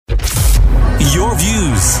Your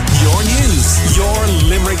views, your news, your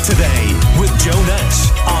Limerick Today with Joe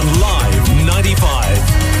Nash on Live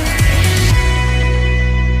 95.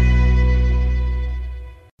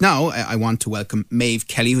 Now, I want to welcome Maeve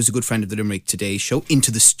Kelly, who's a good friend of the Limerick Today show, into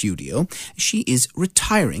the studio. She is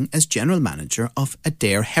retiring as General Manager of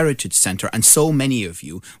Adare Heritage Centre, and so many of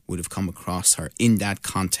you would have come across her in that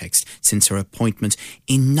context since her appointment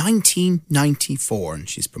in 1994. And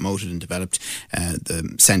she's promoted and developed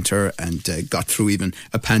the centre and got through even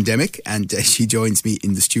a pandemic. And she joins me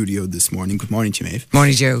in the studio this morning. Good morning to you, Maeve.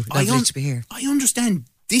 Morning, Joe. Lovely to be here. I understand.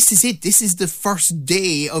 This is it. This is the first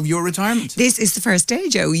day of your retirement. This is the first day,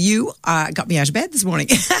 Joe. You got me out of bed this morning.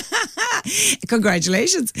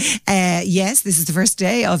 Congratulations. Yes, this is the first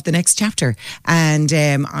day of the next chapter. And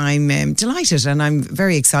I'm delighted and I'm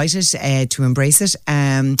very excited to embrace it.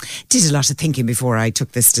 Did a lot of thinking before I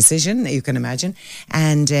took this decision, you can imagine.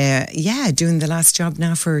 And doing the last job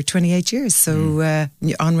now for 28 years. So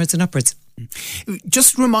onwards and upwards.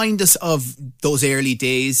 Just remind us of those early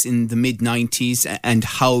days in the mid-90s and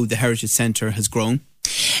how the Heritage Centre has grown.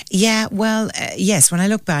 Yeah, well, yes, when I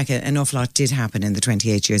look back, an awful lot did happen in the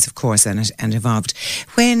 28 years, of course, and evolved.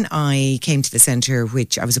 When I came to the centre,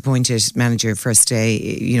 which I was appointed manager first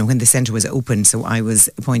day, when the centre was open, so I was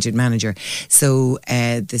appointed manager. So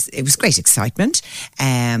it was great excitement.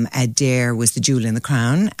 Adare was the jewel in the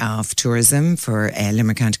crown of tourism for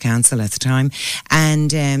Limerick County Council at the time.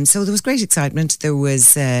 And so there was great excitement. There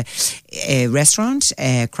was a restaurant,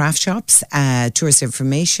 craft shops, tourist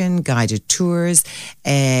information, guided tours.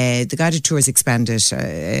 The guided tours expanded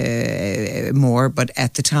more, but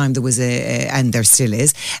at the time there was and there still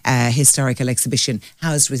is, a historical exhibition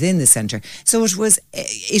housed within the centre. So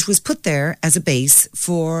it was put there as a base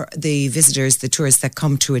for the visitors, the tourists that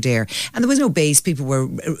come to Adare. And there was no base. People were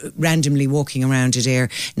randomly walking around Adare,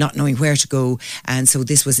 not knowing where to go. And so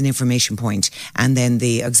this was an information point. And then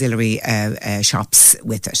the auxiliary shops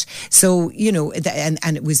with it. So,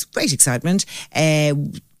 and it was great excitement.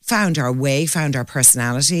 Found our way, found our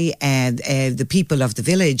personality, and the people of the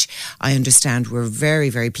village, I understand, were very,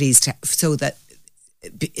 very pleased so that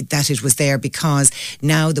it was there, because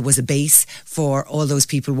now there was a base for all those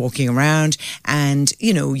people walking around. And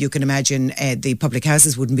you can imagine the public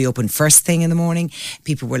houses wouldn't be open first thing in the morning.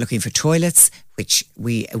 People were looking for toilets, which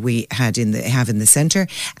we have in the centre,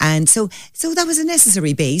 and so that was a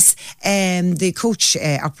necessary base. The coach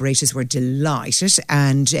operators were delighted,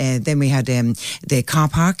 and then we had the car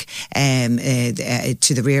park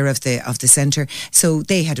to the rear of the centre, so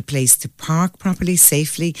they had a place to park properly,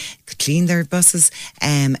 safely, could clean their buses,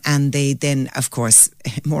 and they then, of course,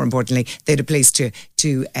 more importantly, they had a place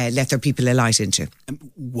to let their people alight into.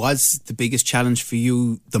 Was the biggest challenge for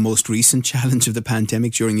you the most recent challenge of the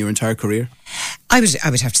pandemic during your entire career? I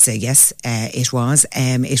would have to say yes, it was.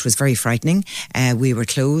 It was very frightening. We were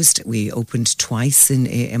closed. We opened twice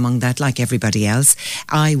among that, like everybody else.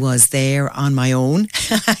 I was there on my own.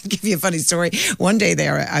 I'll give you a funny story. One day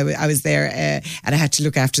there, I was there and I had to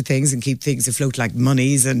look after things and keep things afloat, like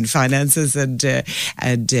monies and finances and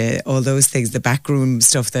all those things, the backroom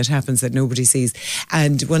stuff that happens that nobody sees.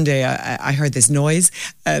 And one day I heard this noise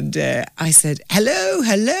and I said, hello,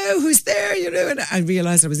 who's there? And I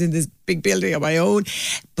realised I was in this big building on my own,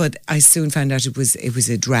 but I soon found out it was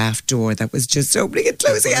a draft door that was just opening and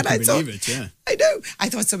closing, and I thought, I know, I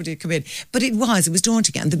thought somebody had come in, but it was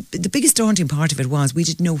daunting, and the biggest daunting part of it was we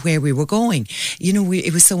didn't know where we were going.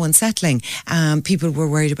 It was so unsettling. People were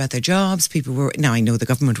worried about their jobs. Now I know the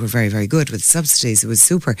government were very, very good with subsidies. It was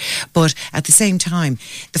super, but at the same time,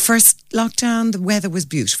 the first lockdown, the weather was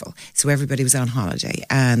beautiful, so everybody was on holiday,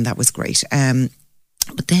 and that was great.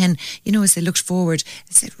 But then, as they looked forward,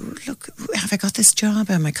 they said, look, have I got this job?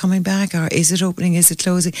 Am I coming back? Or is it opening? Is it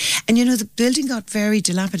closing? And, the building got very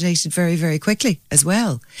dilapidated very, very quickly as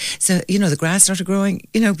well. So, the grass started growing,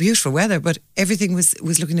 beautiful weather, but everything was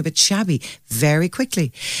looking a bit shabby very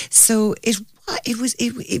quickly. So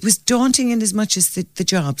it was daunting in as much as the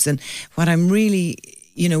jobs. And what I'm really,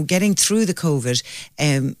 getting through the COVID,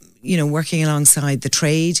 working alongside the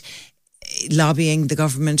trade, lobbying the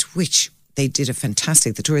government, which they did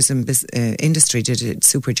the tourism industry did a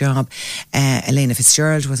super job. Elena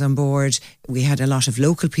Fitzgerald was on board. We had a lot of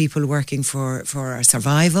local people working for our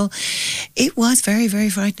survival. It was very, very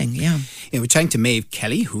frightening, yeah. We're chatting to Maeve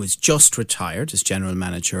Kelly, who has just retired as General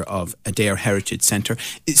Manager of Adare Heritage Centre.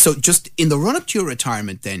 So just in the run-up to your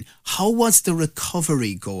retirement then, how was the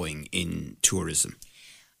recovery going in tourism?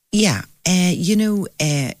 Yeah,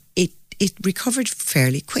 it recovered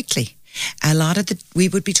fairly quickly. A lot of we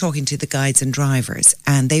would be talking to the guides and drivers,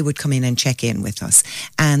 and they would come in and check in with us,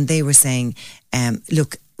 and they were saying,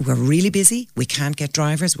 look, we're really busy. We can't get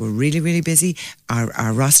drivers. We're really, really busy.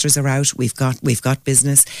 Our rosters are out. We've got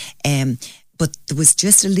business. But there was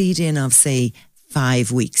just a lead in of, say,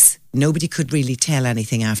 5 weeks. Nobody could really tell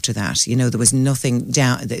anything after that. You know, there was nothing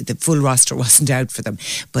down. The full roster wasn't out for them.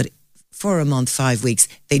 But for a month, 5 weeks,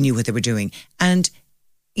 they knew what they were doing. And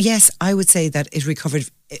yes, I would say that it recovered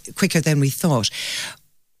quicker than we thought.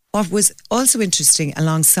 What was also interesting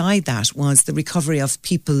alongside that was the recovery of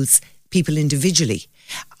people individually.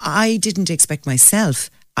 I didn't expect myself.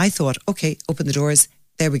 I thought, okay, open the doors.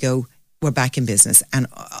 There we go. We're back in business and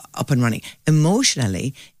up and running.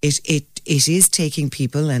 Emotionally, it is taking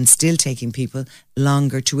people and still taking people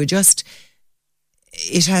longer to adjust.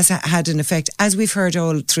 It has had an effect, as we've heard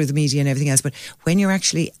all through the media and everything else. But when you're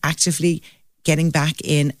actually actively getting back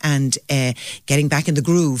in and getting back in the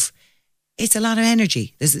groove, it's a lot of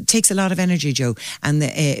energy. It takes a lot of energy, Joe. And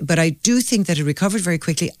but I do think that it recovered very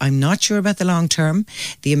quickly. I'm not sure about the long term.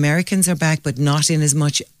 The Americans are back, but not in as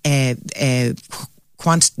much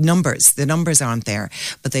numbers. The numbers aren't there,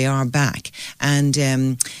 but they are back. And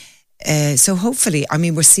so hopefully, I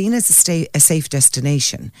mean, we're seen as a safe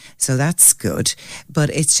destination, so that's good. But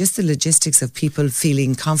it's just the logistics of people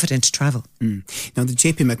feeling confident to travel. Now, the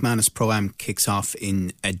JP McManus Pro-Am kicks off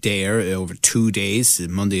in Adare over 2 days,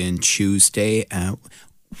 Monday and Tuesday.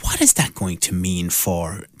 What is that going to mean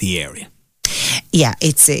for the area? Yeah,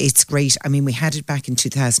 it's great. I mean, we had it back in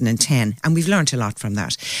 2010, and we've learnt a lot from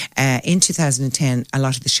that. In 2010, a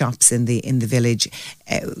lot of the shops in the village,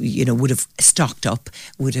 would have stocked up,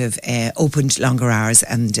 would have opened longer hours,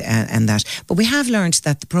 and that. But we have learnt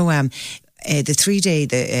that the Pro-Am, the 3-day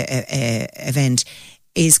event,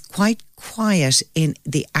 is quite quiet in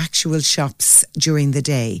the actual shops during the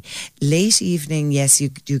day. Late evening, yes, you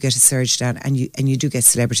do get a surge down, and you do get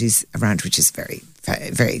celebrities around, which is very,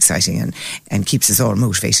 very exciting and keeps us all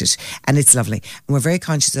motivated, and it's lovely. And we're very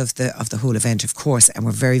conscious of the whole event, of course, and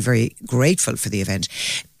we're very, very grateful for the event.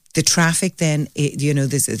 The traffic then,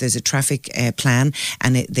 there's a traffic plan,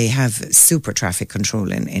 and they have super traffic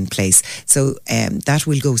control in place, so that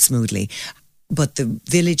will go smoothly. But the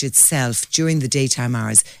village itself, during the daytime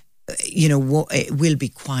hours, it will be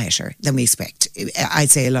quieter than we expect. I'd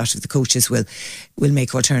say a lot of the coaches will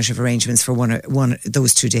make alternative arrangements for one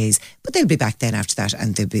those 2 days, but they'll be back then after that,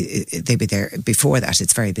 and they'll be there before that.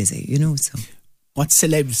 It's very busy, So, what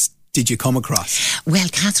celebs did you come across? Well,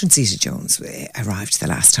 Catherine Zeta-Jones arrived the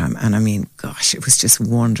last time, and I mean, gosh, it was just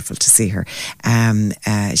wonderful to see her.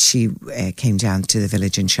 She came down to the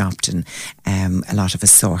village and shopped, and a lot of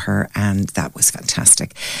us saw her, and that was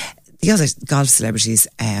fantastic. The other golf celebrities,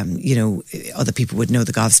 other people would know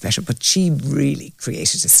the golf special, but she really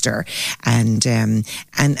created a stir, and the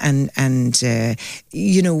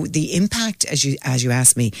impact, as you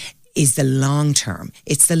asked me, is the long term.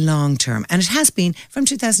 It's the long term. And it has been from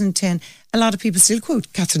 2010. A lot of people still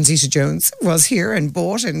quote Catherine Zeta-Jones was here and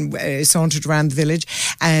bought and sauntered around the village,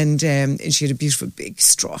 and she had a beautiful big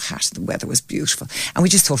straw hat. The weather was beautiful, and we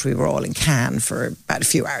just thought we were all in Cannes for about a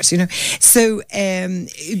few hours, So,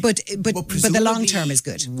 but the long term is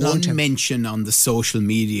good. One mention on the social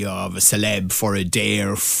media of a celeb for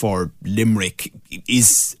Adare for Limerick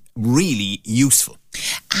is really useful.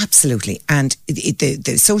 Absolutely. And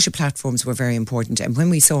the social platforms were very important. And when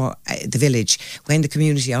we saw the village, when the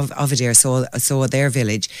community of Adare saw their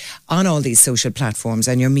village on all these social platforms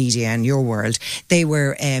and your media and your world, they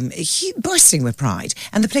were bursting with pride.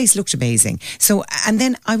 And the place looked amazing. So, and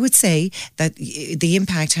then I would say that the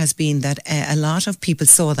impact has been that a lot of people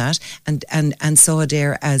saw that and saw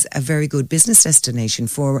Adare as a very good business destination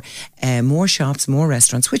for more shops, more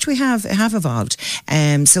restaurants, which we have evolved.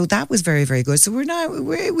 So that was very, very good. So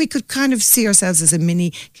we could kind of see ourselves as a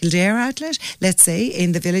mini Kildare outlet, let's say,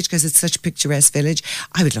 in the village, because it's such a picturesque village.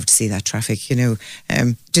 I would love to see that traffic,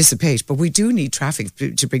 dissipate. But we do need traffic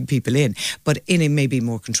to bring people in, but in a maybe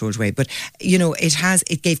more controlled way. But,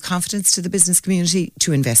 it gave confidence to the business community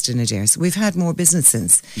to invest in Adare. So we've had more business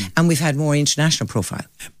since, and we've had more international profile.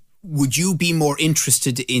 Would you be more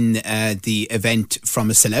interested in the event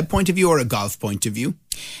from a celeb point of view or a golf point of view?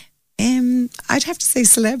 I'd have to say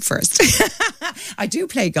celeb first. I do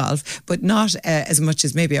play golf, but not as much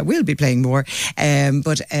as maybe I will be playing more.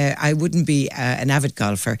 But I wouldn't be an avid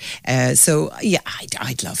golfer. So yeah,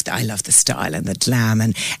 I'd love that. I love the style and the glam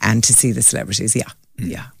and to see the celebrities. Yeah,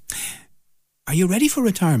 yeah. Are you ready for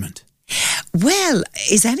retirement? Well,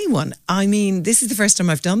 is anyone? I mean, this is the first time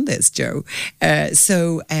I've done this, Joe.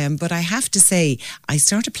 But I have to say, I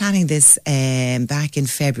started planning this back in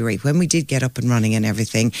February when we did get up and running and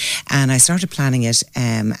everything. And I started planning it,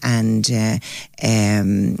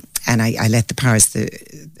 I let the powers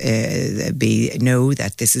be know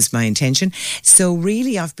that this is my intention. So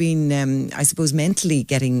really, I've been, I suppose, mentally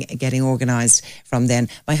getting organised from then.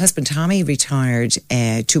 My husband Tommy retired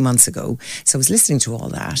 2 months ago, so I was listening to all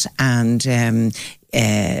that, and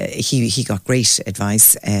he got great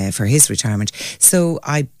advice for his retirement. So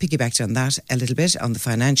I piggybacked on that a little bit, on the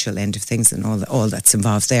financial end of things and all that's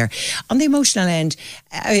involved there. On the emotional end,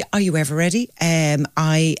 are you ever ready?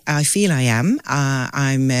 I feel I am.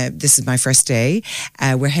 This is my first day.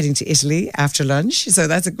 We're heading to Italy after lunch, so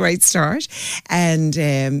that's a great start, and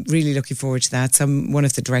really looking forward to that. One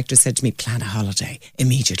of the directors said to me, plan a holiday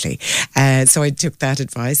immediately. So I took that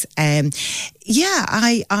advice. I'm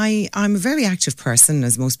a very active person,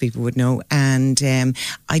 as most people would know, and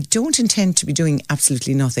I don't intend to be doing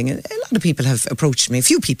absolutely nothing. A lot of people have approached me, a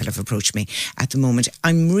few people have approached me at the moment.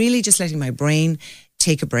 I'm really just letting my brain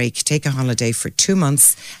take a break, take a holiday for 2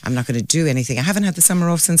 months. I'm not going to do anything. I haven't had the summer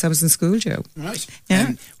off since I was in school, Joe. Right.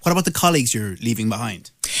 Yeah. What about the colleagues you're leaving behind?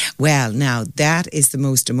 Well, now, that is the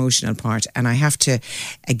most emotional part, and I have to,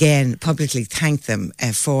 again, publicly thank them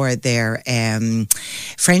for their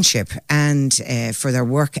friendship and for their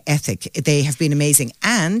work ethic. They have been amazing.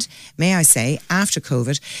 And, may I say, after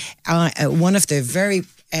COVID, one of the very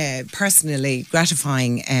personally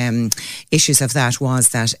gratifying issues of that was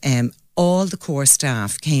that all the core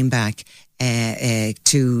staff came back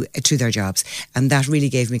to their jobs, and that really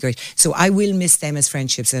gave me great. So I will miss them as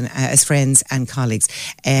friendships and as friends and colleagues.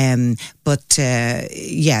 That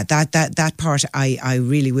part I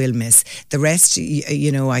really will miss. The rest,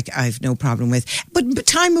 I've no problem with. But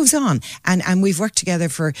time moves on, and we've worked together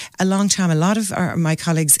for a long time. A lot of my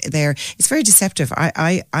colleagues there, it's very deceptive.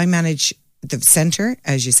 I manage the centre,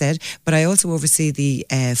 as you said, but I also oversee the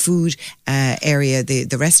food area,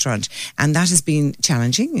 the restaurant, and that has been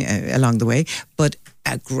challenging along the way, but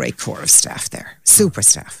a great core of staff there, super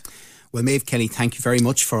staff. Well, Maeve Kelly, thank you very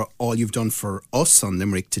much for all you've done for us on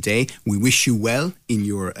Limerick Today. We wish you well in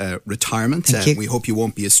your retirement. Thank you. We hope you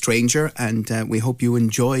won't be a stranger, and we hope you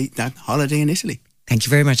enjoy that holiday in Italy. Thank you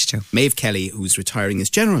very much, Joe. Maeve Kelly, who's retiring as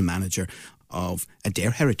General Manager of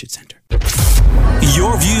Adare Heritage Centre.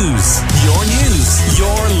 Your views, your news,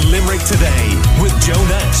 your Limerick Today with Joe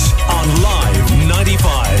Nash on Live